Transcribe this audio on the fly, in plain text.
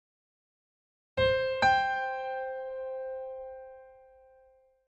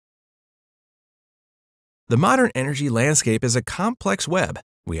The modern energy landscape is a complex web.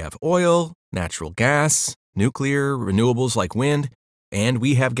 We have oil, natural gas, nuclear, renewables like wind, and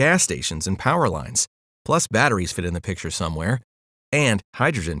we have gas stations and power lines. Plus batteries fit in the picture somewhere, and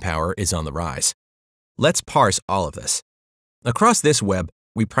hydrogen power is on the rise. Let's parse all of this. Across this web,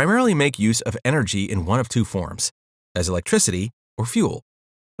 we primarily make use of energy in one of two forms, as electricity or fuel.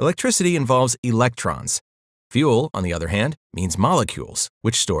 Electricity involves electrons. Fuel, on the other hand, means molecules,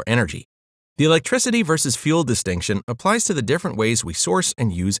 which store energy. The electricity versus fuel distinction applies to the different ways we source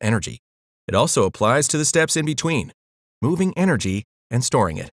and use energy. It also applies to the steps in between, moving energy and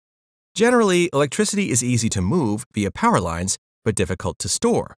storing it. Generally, electricity is easy to move via power lines, but difficult to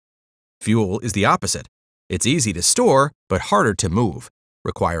store. Fuel is the opposite. It's easy to store, but harder to move,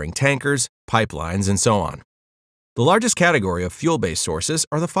 requiring tankers, pipelines, and so on. The largest category of fuel-based sources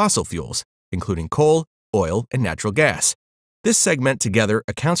are the fossil fuels, including coal, oil, and natural gas. This segment together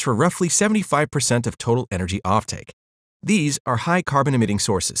accounts for roughly 75% of total energy offtake. These are high carbon-emitting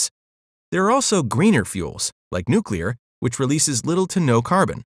sources. There are also greener fuels, like nuclear, which releases little to no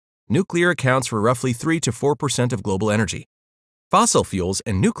carbon. Nuclear accounts for roughly 3 to 4% of global energy. Fossil fuels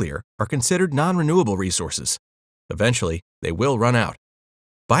and nuclear are considered non-renewable resources. Eventually, they will run out.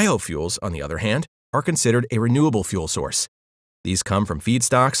 Biofuels, on the other hand, are considered a renewable fuel source. These come from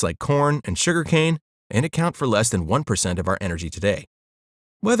feedstocks like corn and sugarcane and account for less than 1% of our energy today.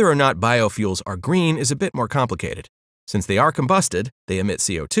 Whether or not biofuels are green is a bit more complicated. Since they are combusted, they emit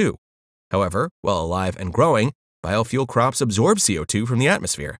CO2. However, while alive and growing, biofuel crops absorb CO2 from the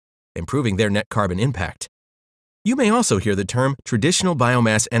atmosphere, improving their net carbon impact. You may also hear the term traditional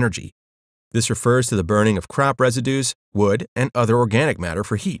biomass energy. This refers to the burning of crop residues, wood, and other organic matter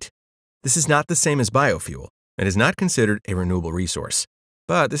for heat. This is not the same as biofuel and is not considered a renewable resource.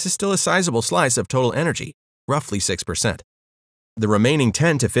 But this is still a sizable slice of total energy, roughly 6%. The remaining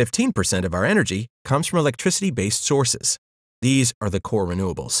 10 to 15% of our energy comes from electricity-based sources. These are the core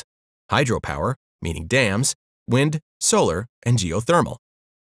renewables: hydropower, meaning dams, wind, solar, and geothermal.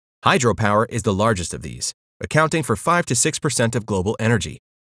 Hydropower is the largest of these, accounting for 5 to 6% of global energy.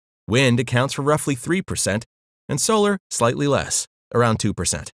 Wind accounts for roughly 3%, and solar slightly less, around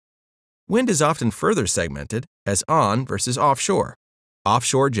 2%. Wind is often further segmented as on versus offshore.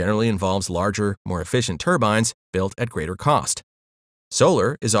 Offshore generally involves larger, more efficient turbines built at greater cost.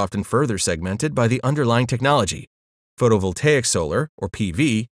 Solar is often further segmented by the underlying technology: photovoltaic solar, or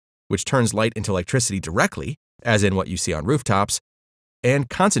PV, which turns light into electricity directly, as in what you see on rooftops, and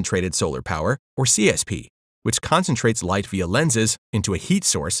concentrated solar power, or CSP, which concentrates light via lenses into a heat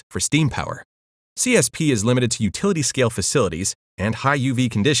source for steam power. CSP is limited to utility-scale facilities and high UV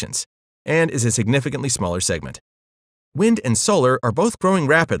conditions, and is a significantly smaller segment. Wind and solar are both growing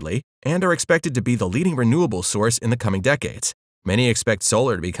rapidly and are expected to be the leading renewable source in the coming decades. Many expect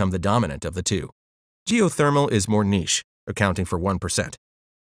solar to become the dominant of the two. Geothermal is more niche, accounting for 1%.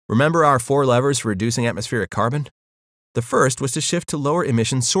 Remember our 4 levers for reducing atmospheric carbon? The first was to shift to lower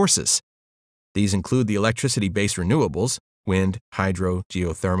emission sources. These include the electricity-based renewables, wind, hydro,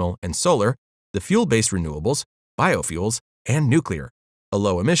 geothermal, and solar, the fuel-based renewables, biofuels, and nuclear, a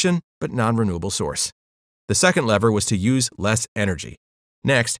low-emission but non-renewable source. The second lever was to use less energy.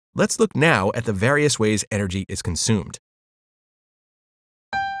 Next, let's look now at the various ways energy is consumed.